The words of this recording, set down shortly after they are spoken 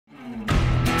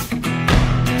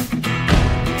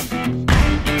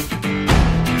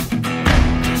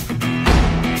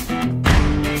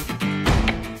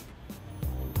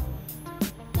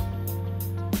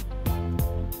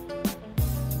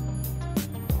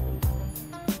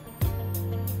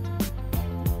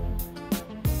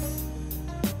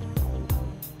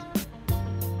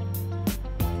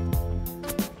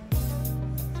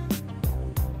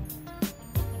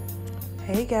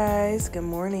Hey guys, good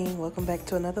morning. Welcome back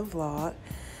to another vlog.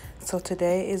 So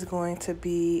today is going to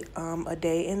be a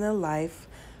day in the life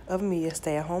of me, a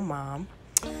stay-at-home mom.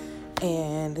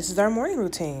 And this is our morning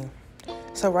routine.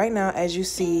 So right now, as you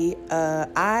see,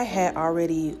 I had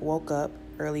already woke up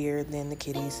earlier than the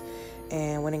kitties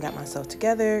and went and got myself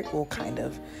together. Well, kind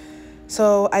of.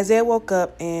 So Isaiah woke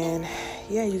up and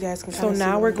yeah, you guys can kind of see. So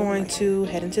now we're going to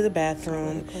head into the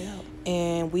bathroom.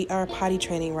 And we are potty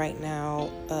training right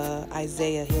now.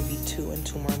 Isaiah, he'll be 2 in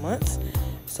 2 more months.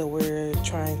 So we're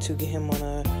trying to get him on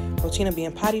a routine of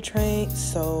being potty trained.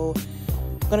 So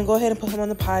I'm going to go ahead and put him on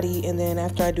the potty. And then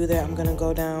after I do that, I'm going to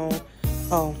go down,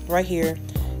 right here,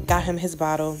 got him his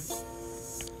bottle.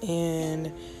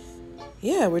 And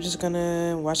yeah, we're just going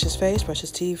to wash his face, brush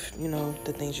his teeth, you know,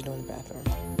 the things you do in the bathroom.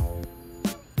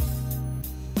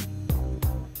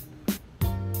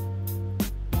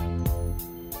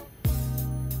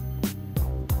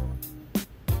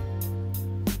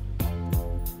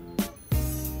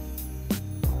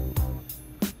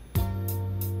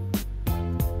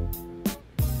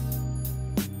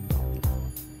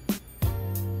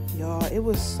 Y'all, it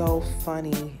was so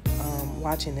funny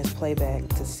watching this playback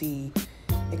to see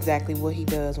exactly what he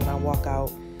does when I walk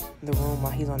out the room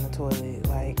while he's on the toilet.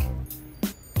 Like,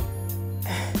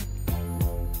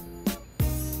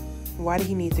 why did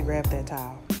he need to grab that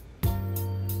towel?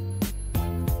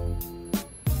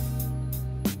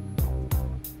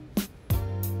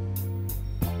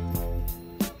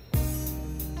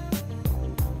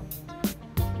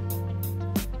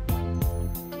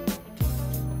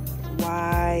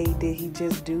 Why did he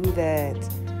just do that?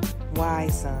 Why,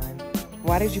 son?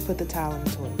 Why did you put the towel in the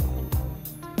toilet?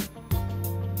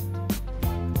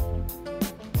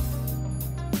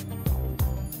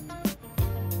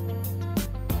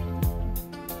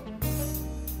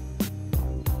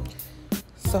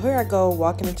 So here I go,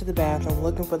 walking into the bathroom,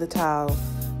 looking for the towel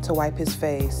to wipe his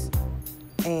face.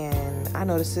 And I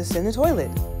notice it's in the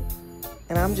toilet.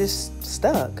 And I'm just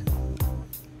stuck.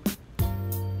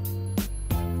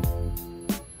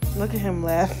 Look at him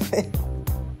laughing.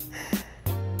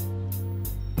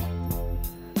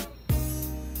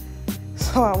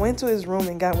 So I went to his room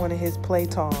and got one of his play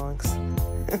tongs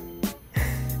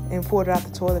and poured it out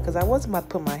the toilet because I wasn't about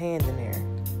to put my hand in there.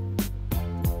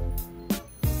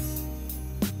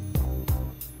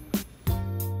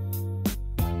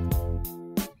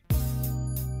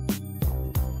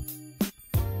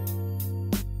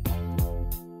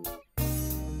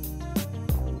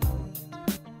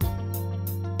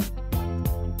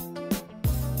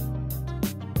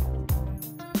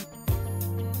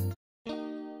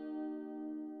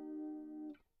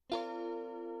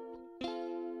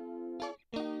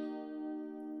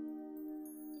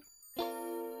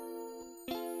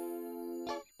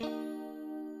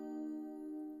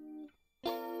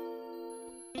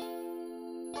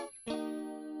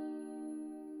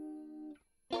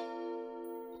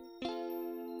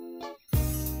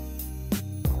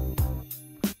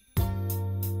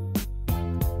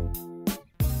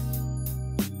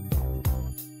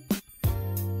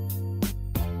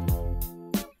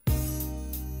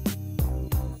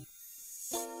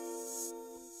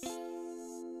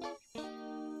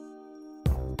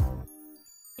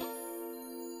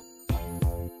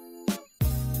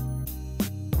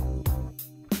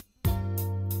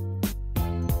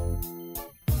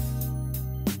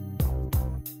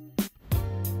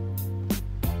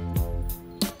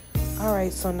 All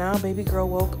right, so now baby girl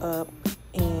woke up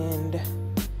and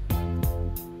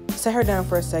set her down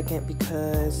for a second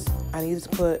because I needed to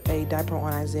put a diaper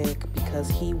on Isaac because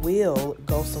he will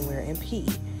go somewhere and pee.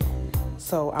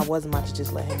 So I wasn't about to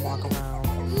just let him walk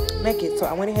around naked. So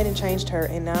I went ahead and changed her,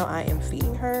 and now I am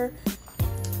feeding her,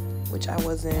 which I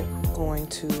wasn't going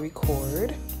to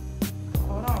record.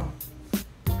 Hold on.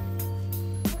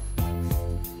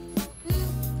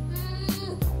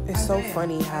 It's so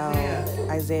funny how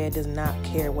Isaiah does not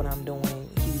care what I'm doing.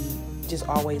 He just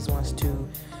always wants to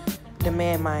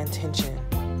demand my attention.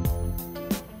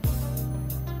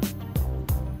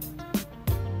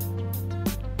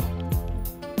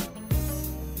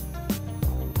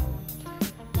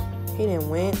 He then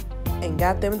went and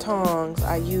got them tongs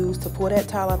I used to pull that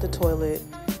towel out the toilet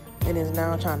and is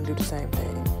now trying to do the same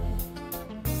thing.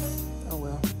 Oh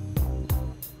well.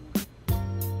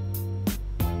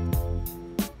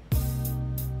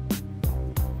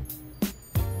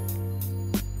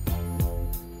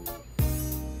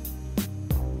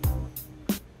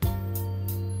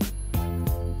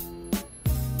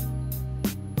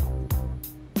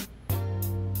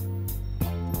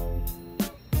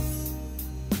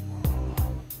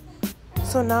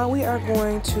 So now we are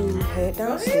going to head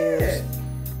downstairs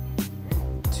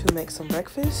to make some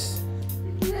breakfast.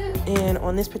 And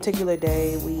on this particular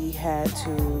day, we had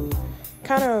to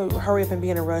kind of hurry up and be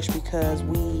in a rush because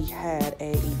we had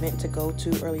a event to go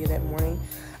to earlier that morning.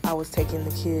 I was taking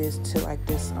the kids to like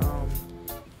this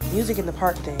music in the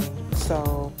park thing,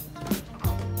 so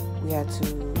we had to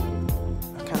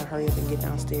kind of hurry up and get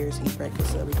downstairs, eat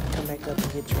breakfast, so we can come back up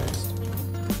and get dressed.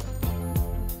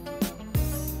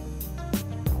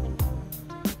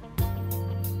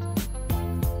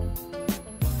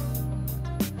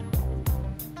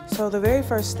 So the very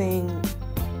first thing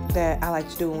that I like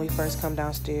to do when we first come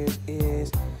downstairs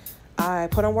is I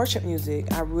put on worship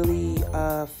music. I really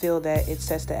feel that it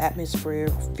sets the atmosphere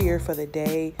for the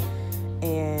day,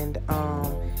 and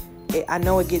I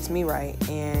know it gets me right,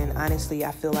 and honestly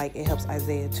I feel like it helps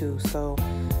Isaiah too. So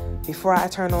before I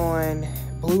turn on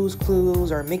Blue's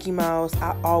Clues or Mickey Mouse,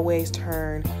 I always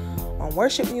turn on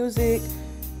worship music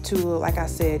to, like I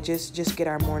said, just get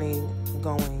our morning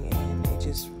going, and it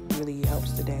just really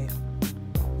helps the day.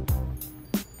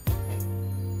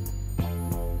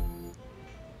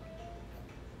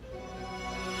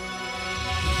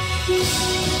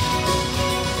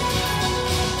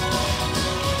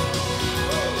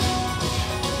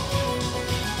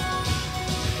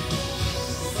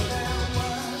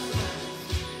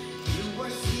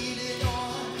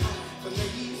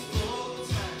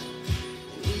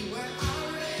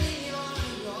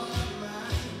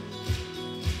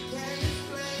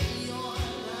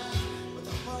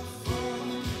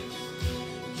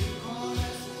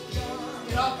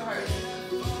 Get off of her.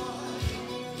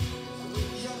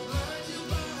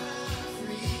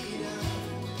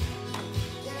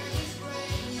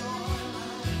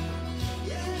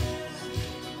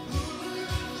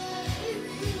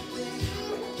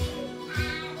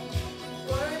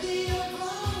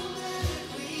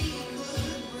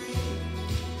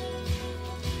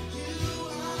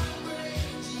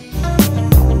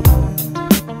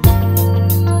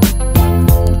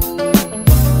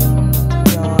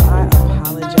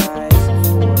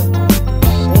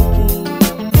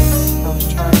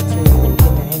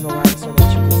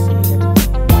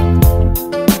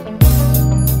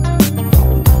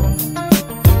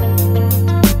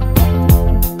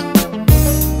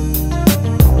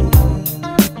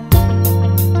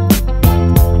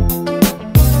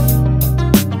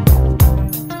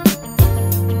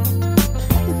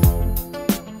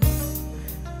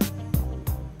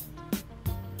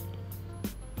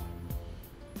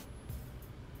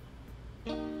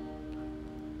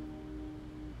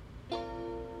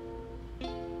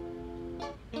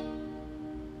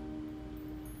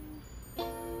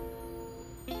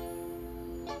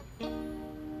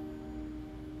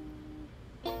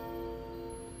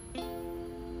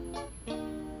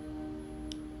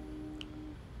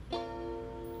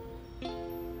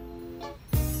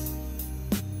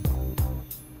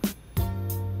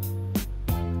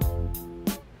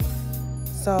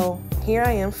 So here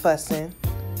I am fussing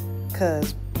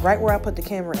because right where I put the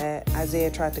camera at, Isaiah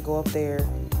tried to go up there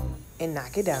and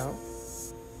knock it down.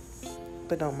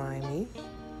 But don't mind me.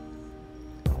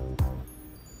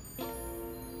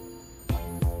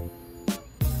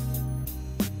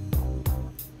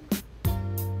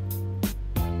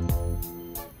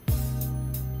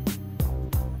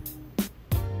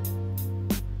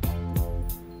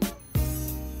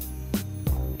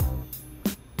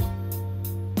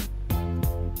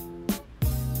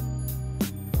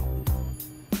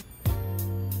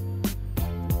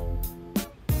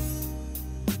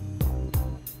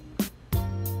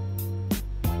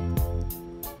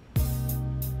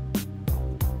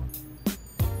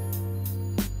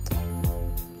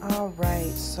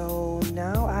 Alright, so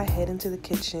now I head into the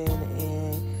kitchen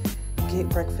and get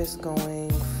breakfast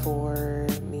going for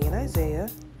me and Isaiah.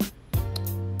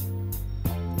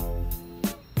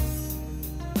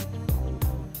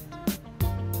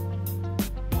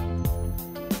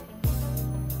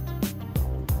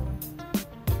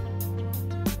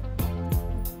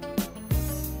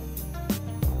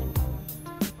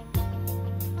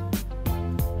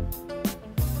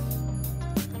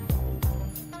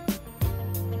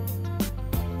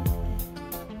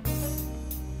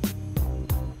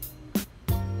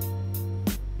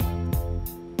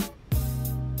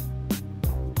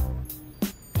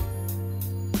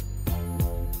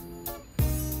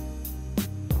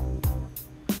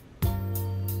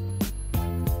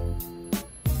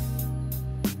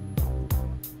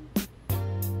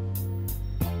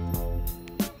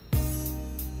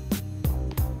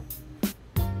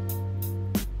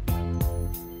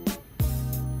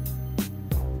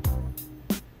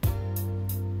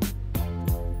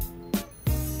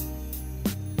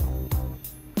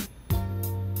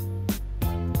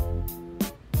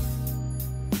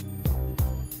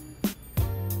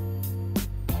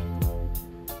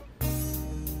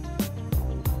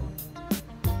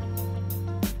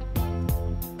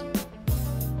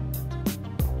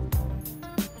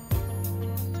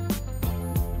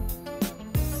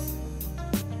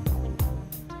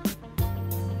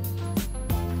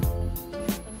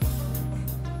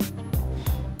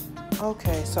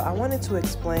 Okay, so I wanted to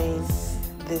explain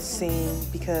this scene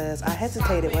because I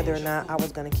hesitated whether or not I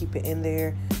was going to keep it in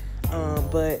there,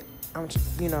 but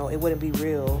it wouldn't be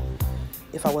real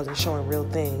if I wasn't showing real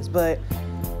things. But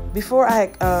before I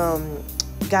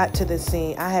got to this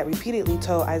scene, I had repeatedly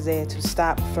told Isaiah to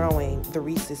stop throwing the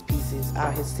Reese's Pieces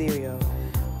out his cereal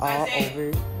all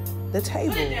over the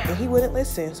table, and he wouldn't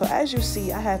listen. So as you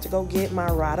see, I had to go get my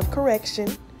rod of correction,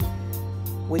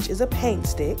 which is a paint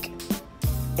stick.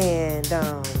 And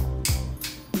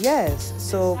yes,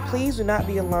 so please do not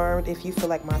be alarmed if you feel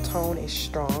like my tone is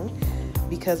strong,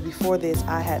 because before this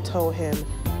I had told him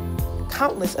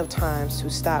countless of times to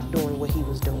stop doing what he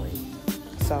was doing.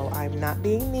 So I'm not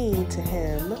being mean to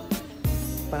him,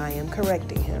 but I am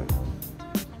correcting him.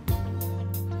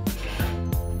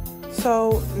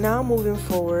 So now moving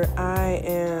forward, I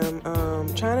am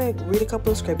trying to read a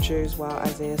couple of scriptures while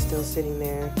Isaiah's still sitting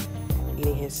there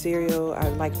eating his cereal. I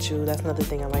like to, that's another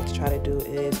thing I like to try to do,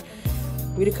 is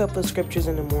read a couple of scriptures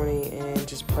in the morning and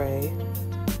just pray.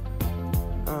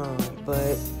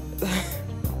 But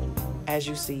as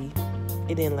you see,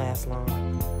 it didn't last long.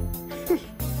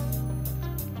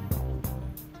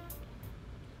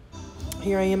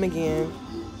 Here I am again,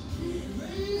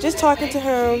 just talking to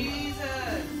him,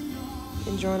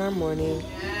 enjoying our morning.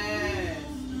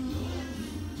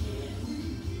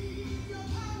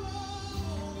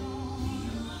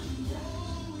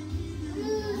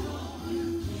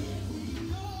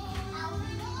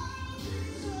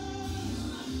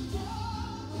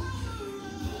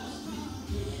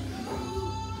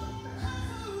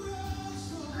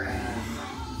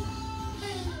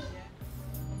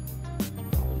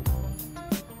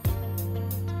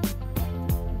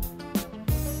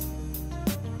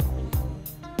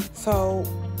 So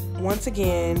once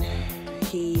again,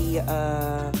 he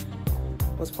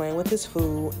was playing with his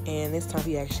food, and this time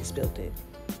he actually spilled it.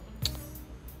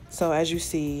 So as you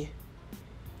see,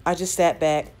 I just sat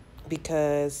back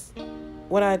because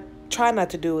what I try not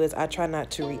to do is I try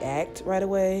not to react right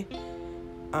away.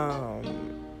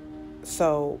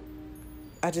 So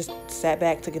I just sat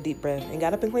back, took a deep breath, and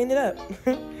got up and cleaned it up.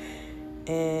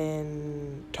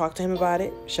 And talked to him about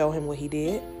it, showed him what he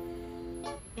did,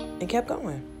 and kept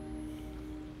going.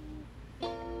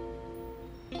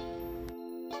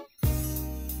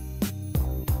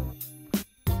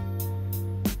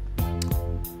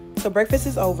 So breakfast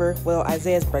is over. Well,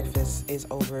 Isaiah's breakfast is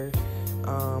over.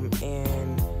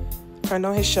 And turned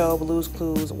on his show, Blue's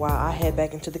Clues, while I head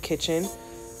back into the kitchen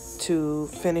to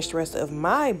finish the rest of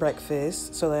my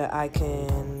breakfast so that I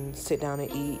can sit down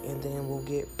and eat, and then we'll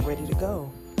get ready to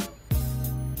go.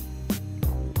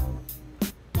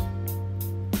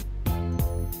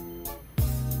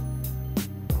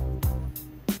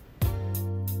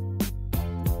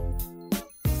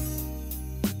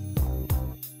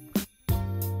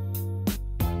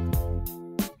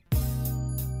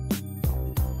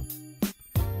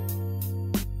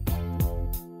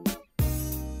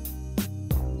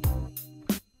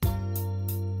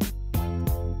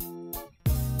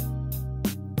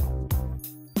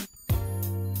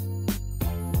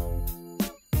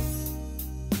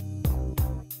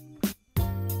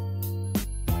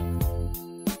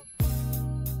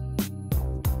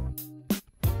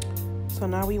 So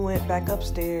now we went back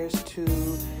upstairs to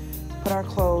put our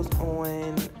clothes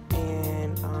on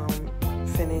and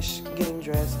finish getting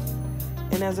dressed.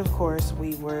 And as of course,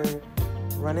 we were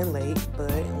running late,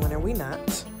 but when are we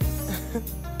not?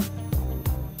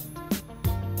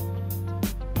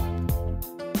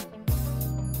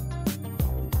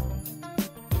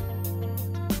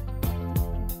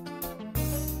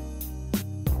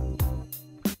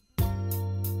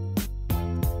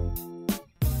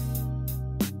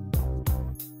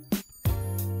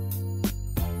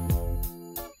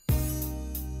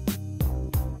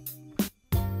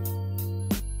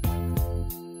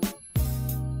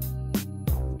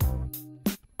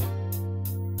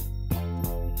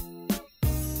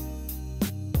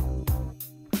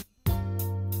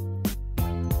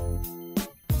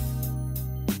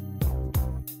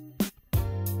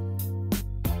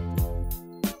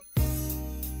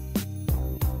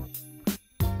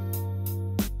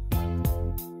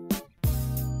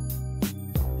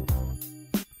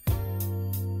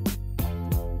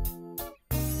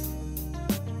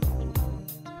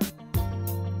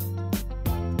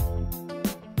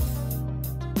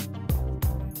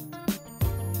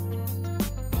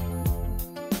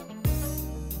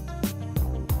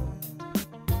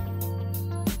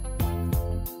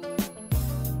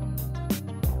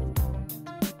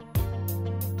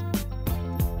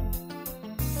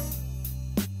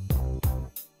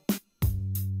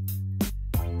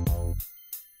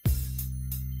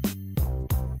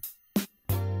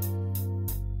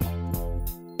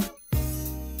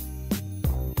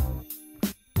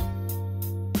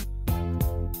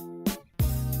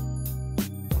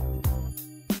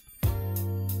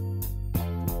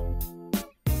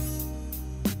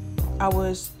 I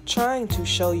was trying to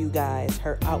show you guys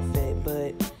her outfit,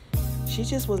 but she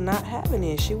just was not having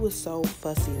it. She was so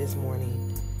fussy this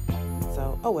morning.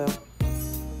 So, oh well.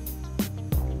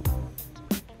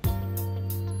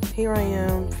 Here I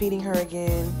am feeding her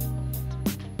again.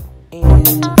 And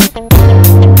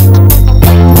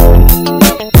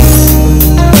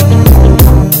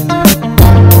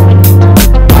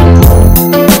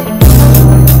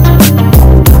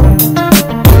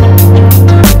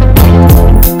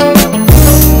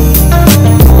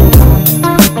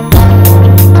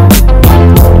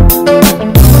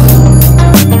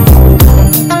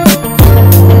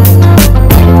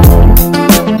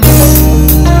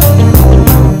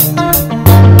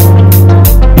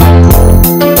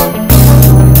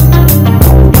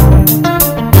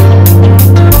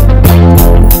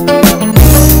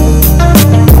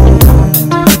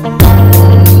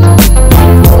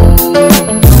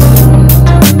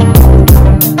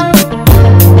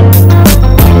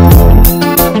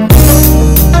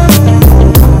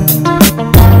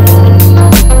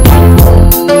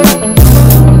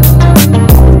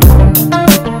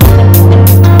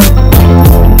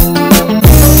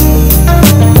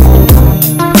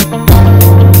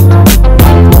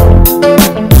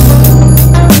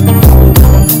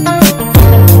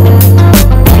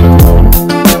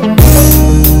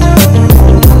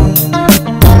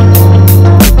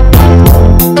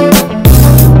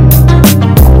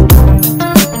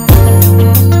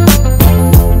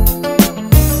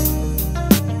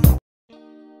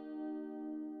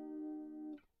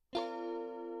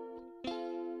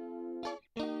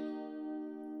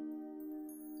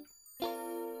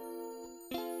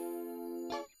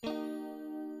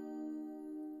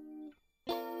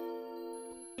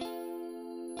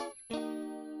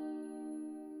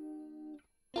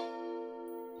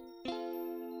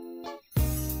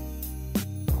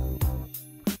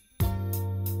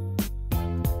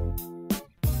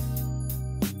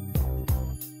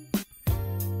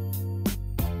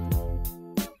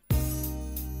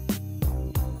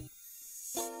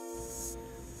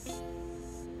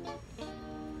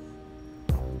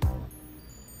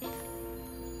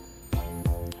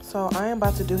so I am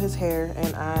about to do his hair,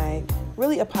 and I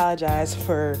really apologize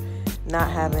for not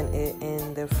having it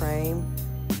in the frame.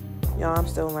 Y'all, I'm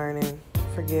still learning.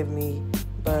 Forgive me.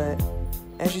 But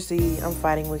as you see, I'm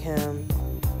fighting with him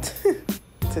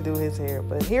to do his hair.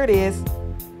 But here it is.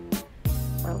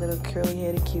 My little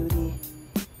curly-headed cutie.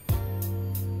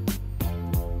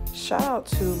 Shout out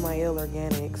to My Ill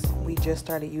Organics. We just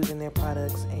started using their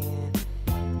products,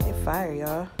 and they're fire,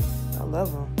 y'all. I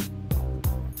love them.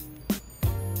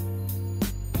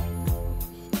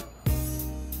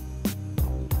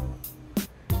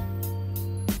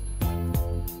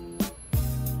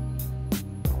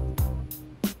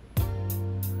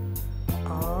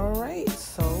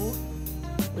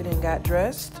 We then got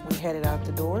dressed. We headed out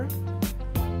the door.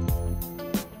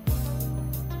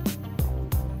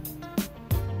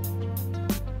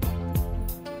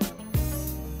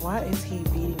 Why is he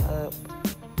beating up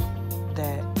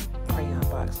that crayon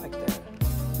box like that?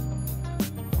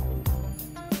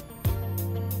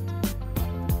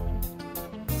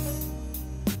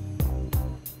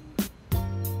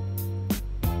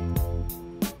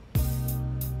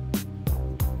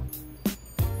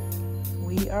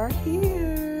 We are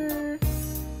here.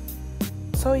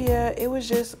 So yeah, it was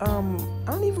just I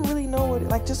don't even really know what,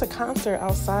 like, just a concert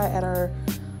outside at our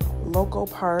local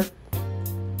park,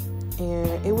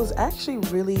 and it was actually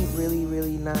really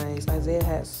nice. Isaiah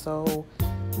had so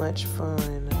much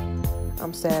fun.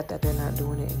 I'm sad that they're not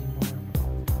doing it anymore.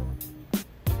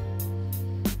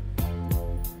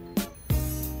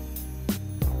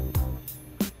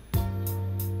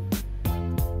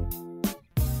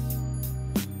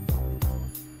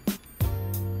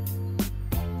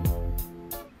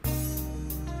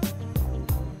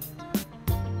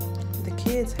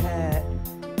 Kids had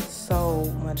so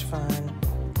much fun.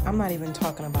 I'm not even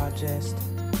talking about just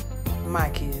my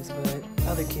kids, but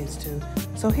other kids too.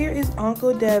 So here is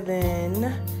Uncle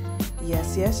Devin.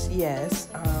 Yes.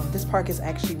 This park is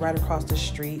actually right across the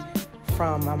street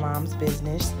from my mom's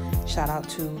business. Shout out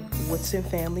to Woodson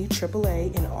Family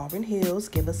AAA in Auburn Hills.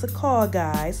 Give us a call,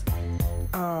 guys.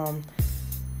 And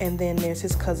then there's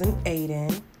his cousin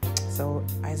Aiden. So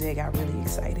Isaiah got really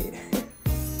excited.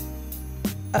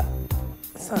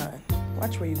 Son,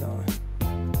 watch where you're going.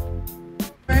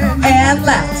 And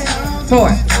left. 4.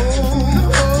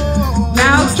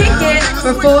 Now kick it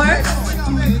for 4.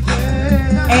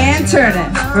 And turn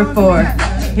it for 4.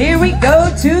 Here we go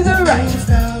to the right.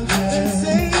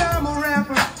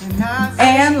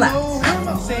 And left.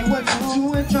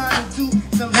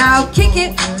 Now kick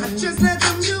it.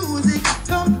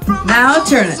 Now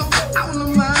turn it.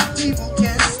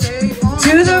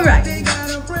 To the right.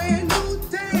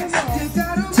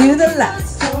 To the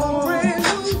left.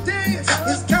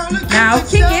 Now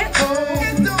kick it.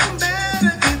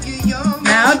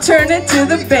 Now turn it to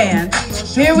the band.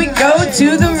 Here we go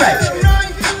to the right.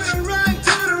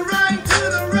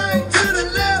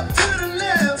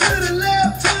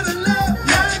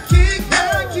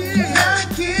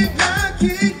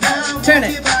 Turn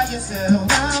it.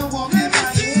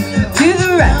 To the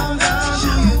right.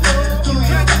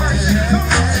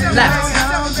 Left.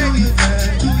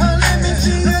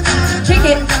 Kick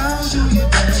it.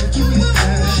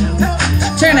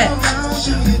 Turn it.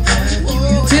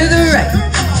 To the right.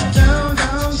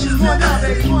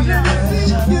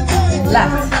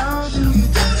 Left.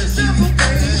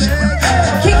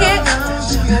 Kick it.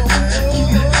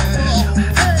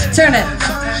 Turn it.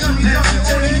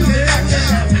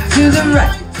 To the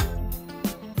right.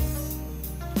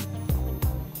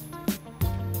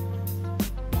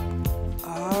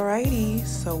 Alrighty,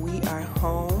 so we are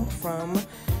home from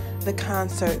the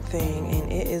concert thing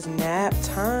and it is nap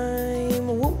time.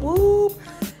 Whoop whoop.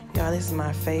 Y'all, this is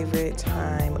my favorite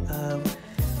time of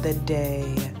the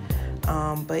day.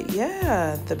 But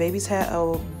yeah, the babies had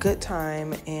a good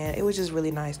time and it was just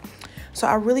really nice. So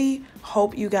I really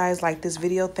hope you guys like this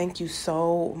video. Thank you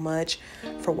so much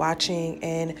for watching,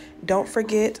 and don't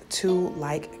forget to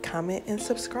like, comment, and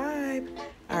subscribe.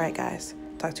 All right, guys,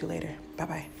 talk to you later.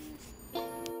 Bye-bye.